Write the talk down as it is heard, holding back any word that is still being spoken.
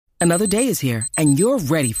Another day is here, and you're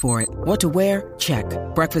ready for it. What to wear? Check.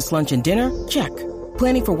 Breakfast, lunch, and dinner? Check.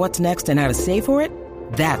 Planning for what's next and how to save for it?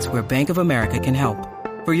 That's where Bank of America can help.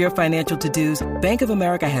 For your financial to-dos, Bank of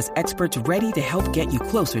America has experts ready to help get you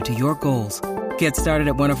closer to your goals. Get started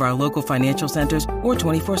at one of our local financial centers or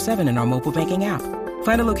 24/7 in our mobile banking app.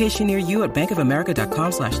 Find a location near you at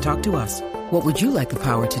bankofamerica.com/talktous. What would you like the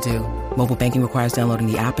power to do? Mobile banking requires downloading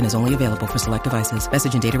the app and is only available for select devices.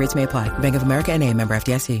 Message and data rates may apply. Bank of America N.A., member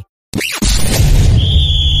FDIC.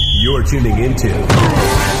 You're tuning into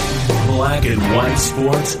Black and White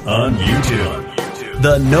Sports on YouTube.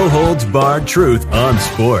 The no-holds-barred truth on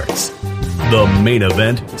sports. The main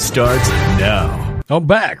event starts now. I'm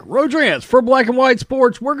back. Rodrance for Black and White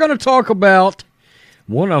Sports. We're going to talk about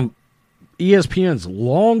one of ESPN's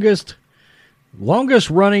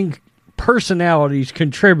longest-running personalities,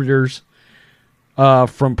 contributors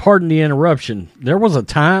from Pardon the Interruption. There was a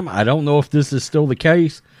time, I don't know if this is still the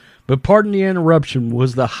case, but Pardon the Interruption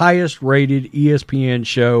was the highest-rated ESPN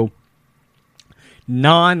show,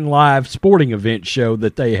 non-live sporting event show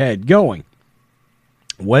that they had going.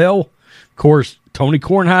 Well, of course, Tony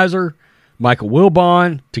Kornheiser, Michael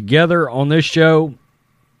Wilbon together on this show,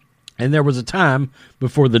 and there was a time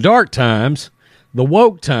before the dark times, the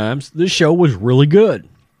woke times, this show was really good.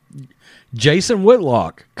 Jason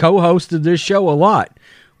Whitlock co-hosted this show a lot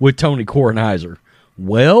with Tony Kornheiser.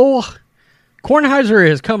 Well, Kornheiser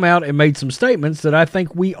has come out and made some statements that I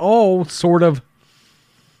think we all sort of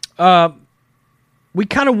we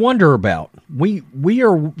kind of wonder about. We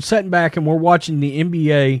are sitting back and we're watching the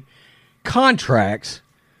NBA contracts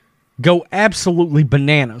go absolutely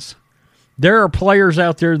bananas. There are players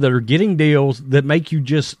out there that are getting deals that make you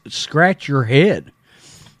just scratch your head.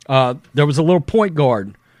 There was a little point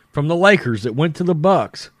guard from the Lakers that went to the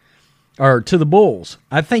Bucks, or to the Bulls.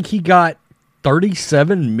 I think he got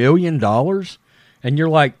 $37 million. And you're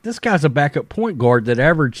like, this guy's a backup point guard that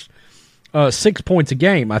averaged 6 points a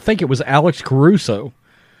game. I think it was Alex Caruso.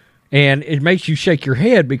 And it makes you shake your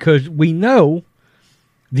head because we know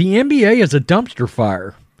the NBA is a dumpster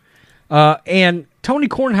fire. And Tony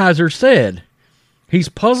Kornheiser said he's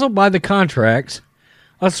puzzled by the contracts,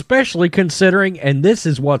 especially considering, and this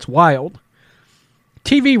is what's wild,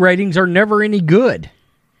 TV ratings are never any good.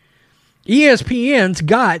 ESPN's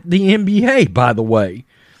got the NBA, by the way,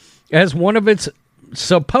 as one of its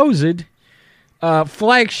supposed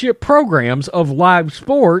flagship programs of live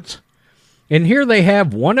sports. And here they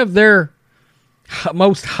have one of their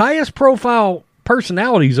most highest profile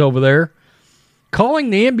personalities over there calling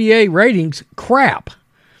the NBA ratings crap.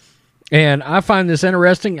 And I find this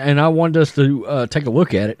interesting, and I wanted us to take a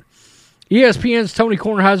look at it. ESPN's Tony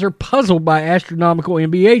Kornheiser puzzled by astronomical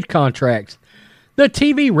NBA contracts. The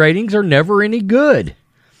TV ratings are never any good.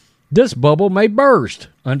 This bubble may burst.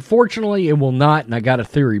 Unfortunately, it will not, and I got a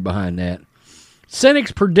theory behind that.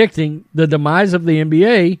 Cynics predicting the demise of the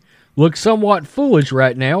NBA look somewhat foolish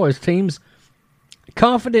right now as teams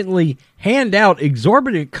confidently hand out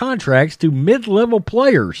exorbitant contracts to mid-level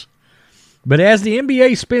players. But as the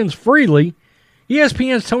NBA spends freely,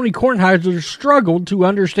 ESPN's Tony Kornheiser struggled to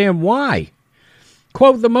understand why.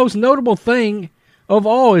 Quote, the most notable thing of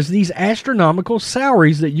all is these astronomical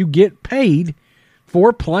salaries that you get paid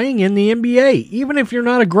for playing in the NBA, even if you're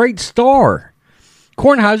not a great star.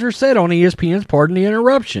 Kornheiser said on ESPN's Pardon the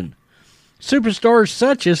Interruption, superstars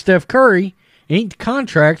such as Steph Curry inked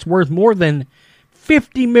contracts worth more than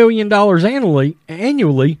 $50 million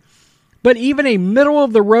annually, but even a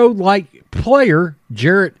middle-of-the-road like player,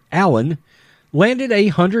 Jarrett Allen, landed a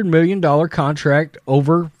 $100 million contract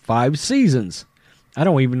over 5 seasons. I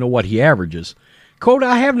don't even know what he averages. Quote,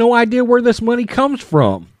 I have no idea where this money comes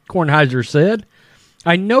from, Kornheiser said.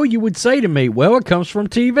 I know you would say to me, well, it comes from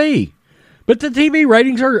TV. But the TV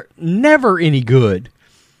ratings are never any good.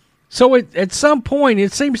 So at some point,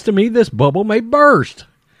 it seems to me this bubble may burst.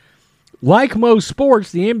 Like most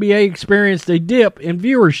sports, the NBA experienced a dip in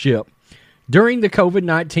viewership during the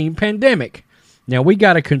COVID-19 pandemic. Now, we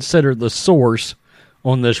got to consider the source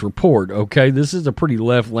on this report, okay? This is a pretty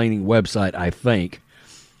left-leaning website, I think.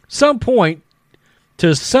 Some point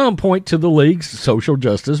to the league's social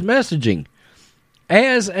justice messaging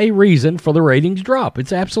as a reason for the ratings drop.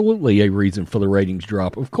 It's absolutely a reason for the ratings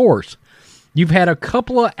drop, of course. You've had a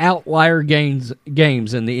couple of outlier games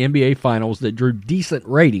in the NBA Finals that drew decent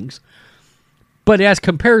ratings, but as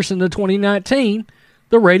comparison to 2019,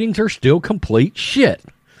 the ratings are still complete shit.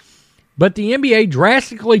 But the NBA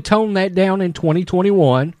drastically toned that down in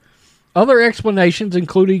 2021. Other explanations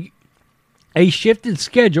including a shifted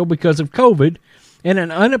schedule because of COVID and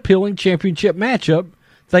an unappealing championship matchup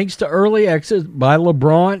thanks to early exits by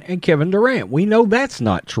LeBron and Kevin Durant. We know that's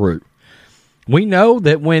not true. We know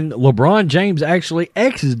that when LeBron James actually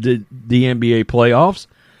exited the NBA playoffs,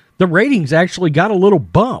 the ratings actually got a little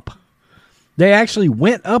bump. They actually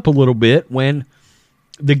went up a little bit when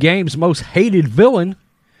the game's most hated villain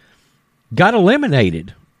got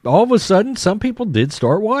eliminated. All of a sudden, some people did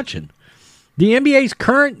start watching. The NBA's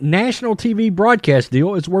current national TV broadcast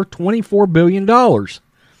deal is worth $24 billion.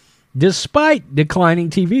 Despite declining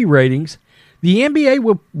TV ratings, the NBA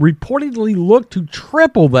will reportedly look to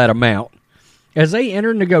triple that amount as they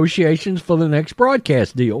enter negotiations for the next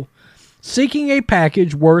broadcast deal, seeking a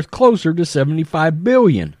package worth closer to $75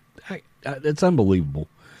 billion. That's unbelievable.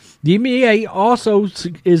 The NBA also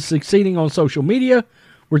is succeeding on social media,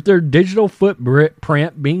 with their digital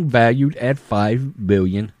footprint being valued at $5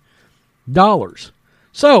 billion.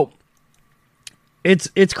 So,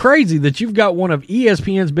 it's crazy that you've got one of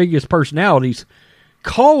ESPN's biggest personalities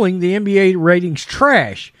calling the NBA ratings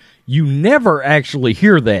trash. You never actually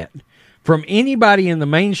hear that from anybody in the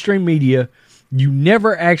mainstream media. You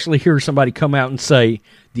never actually hear somebody come out and say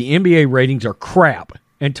the NBA ratings are crap.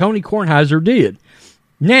 And Tony Kornheiser did.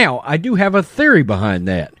 Now, I do have a theory behind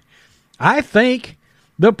that. I think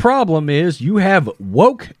the problem is you have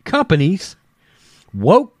woke companies,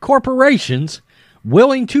 woke corporations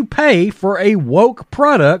willing to pay for a woke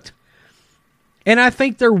product, and I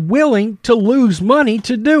think they're willing to lose money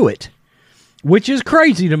to do it, which is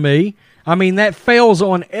crazy to me. I mean, that fails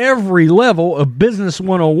on every level of Business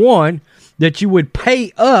 101 that you would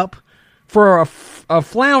pay up for a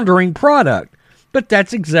floundering product. But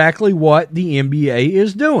that's exactly what the NBA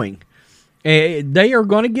is doing. They are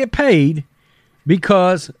going to get paid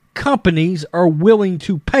because companies are willing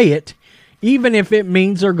to pay it, even if it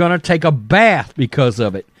means they're going to take a bath because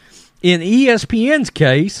of it. In ESPN's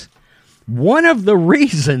case, one of the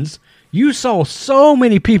reasons you saw so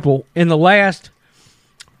many people in the last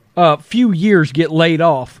few years get laid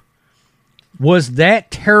off was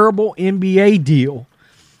that terrible NBA deal.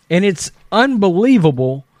 And it's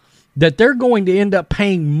unbelievable that they're going to end up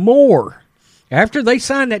paying more after they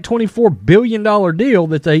signed that $24 billion deal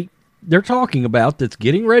that they're talking about that's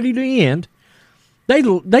getting ready to end.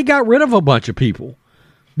 They got rid of a bunch of people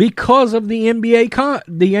because of the NBA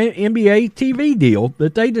TV deal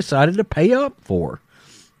that they decided to pay up for.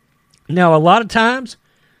 Now, a lot of times,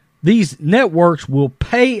 these networks will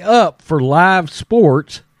pay up for live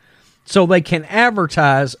sports so they can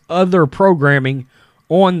advertise other programming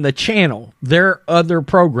on the channel, their other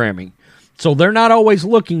programming. So they're not always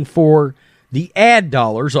looking for the ad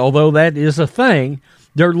dollars, although that is a thing.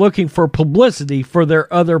 They're looking for publicity for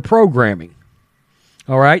their other programming.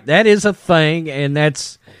 All right, that is a thing, and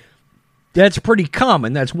that's pretty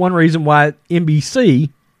common. That's one reason why NBC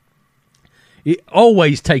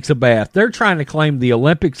always takes a bath. They're trying to claim the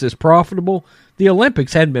Olympics is profitable. The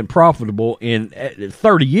Olympics hadn't been profitable in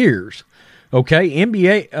 30 years. Okay,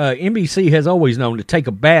 NBC has always known to take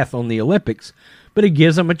a bath on the Olympics, but it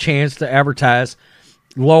gives them a chance to advertise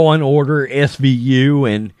Law and Order,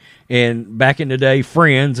 SVU, and back in the day,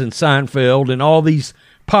 Friends and Seinfeld and all these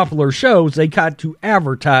popular shows. They got to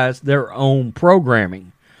advertise their own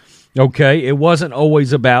programming. Okay, it wasn't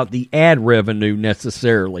always about the ad revenue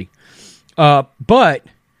necessarily. But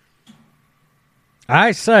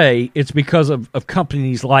I say it's because of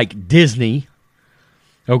companies like Disney.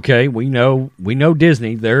 Okay, we know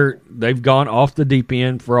Disney. They've gone off the deep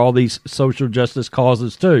end for all these social justice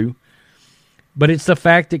causes too. But it's the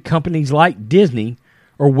fact that companies like Disney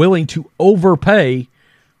are willing to overpay.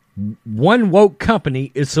 One woke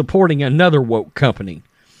company is supporting another woke company,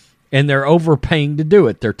 and they're overpaying to do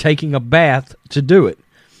it. They're taking a bath to do it,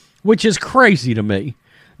 which is crazy to me,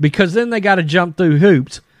 because then they got to jump through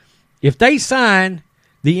hoops. If they sign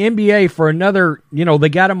the NBA for another, they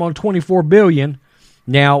got them on $24 billion.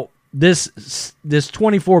 Now, this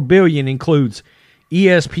 $24 billion includes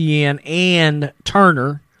ESPN and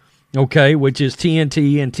Turner, okay, which is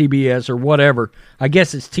TNT and TBS or whatever. I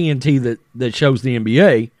guess it's TNT that shows the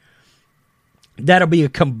NBA. That'll be a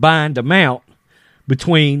combined amount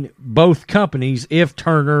between both companies if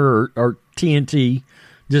Turner or TNT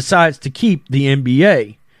decides to keep the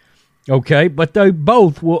NBA. Okay, but they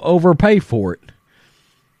both will overpay for it.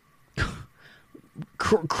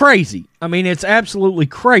 Crazy. I mean, it's absolutely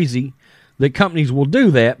crazy that companies will do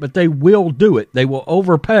that, but they will do it. They will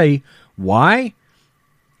overpay. Why?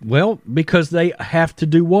 Well, because they have to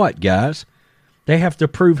do what, guys? They have to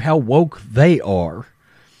prove how woke they are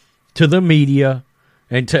to the media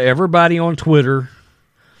and to everybody on Twitter,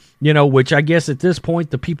 which I guess at this point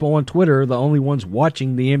the people on Twitter are the only ones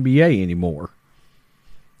watching the NBA anymore.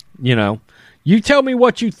 You tell me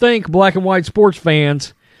what you think, black and white sports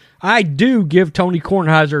fans. I do give Tony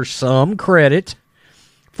Kornheiser some credit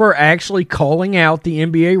for actually calling out the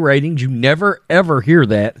NBA ratings. You never, ever hear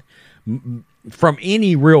that from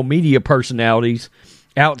any real media personalities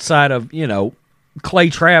outside of, Clay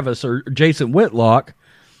Travis or Jason Whitlock.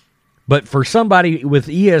 But for somebody with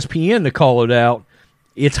ESPN to call it out,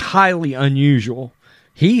 it's highly unusual.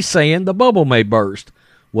 He's saying the bubble may burst.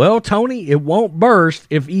 Well, Tony, it won't burst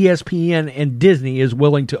if ESPN and Disney is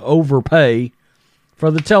willing to overpay for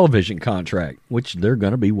the television contract, which they're going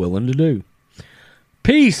to be willing to do.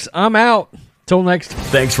 Peace. I'm out. Till next time.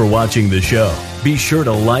 Thanks for watching the show. Be sure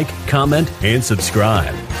to like, comment, and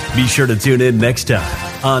subscribe. Be sure to tune in next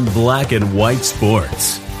time on Black and White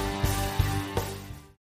Sports.